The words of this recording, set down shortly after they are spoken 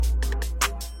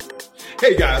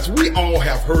Hey guys, we all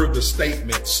have heard the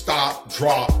statement stop,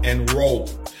 drop, and roll.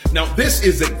 Now this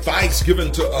is advice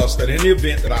given to us that in the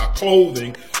event that our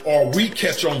clothing or we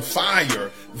catch on fire,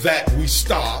 that we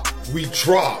stop, we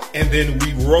drop, and then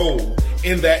we roll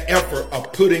in that effort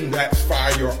of putting that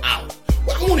fire out.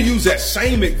 Well, I want to use that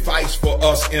same advice for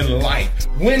us in life.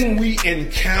 When we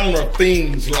encounter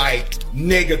things like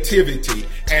negativity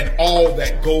and all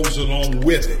that goes along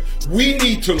with it, we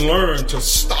need to learn to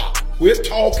stop. Quit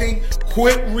talking,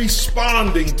 quit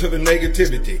responding to the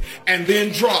negativity, and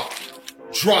then drop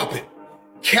it.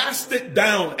 Cast it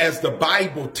down as the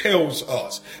Bible tells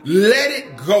us. Let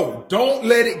it go. Don't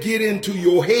let it get into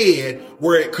your head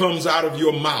where it comes out of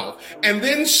your mouth. And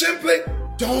then simply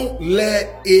don't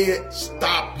let it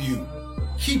stop you.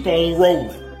 Keep on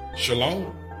rolling.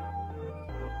 Shalom.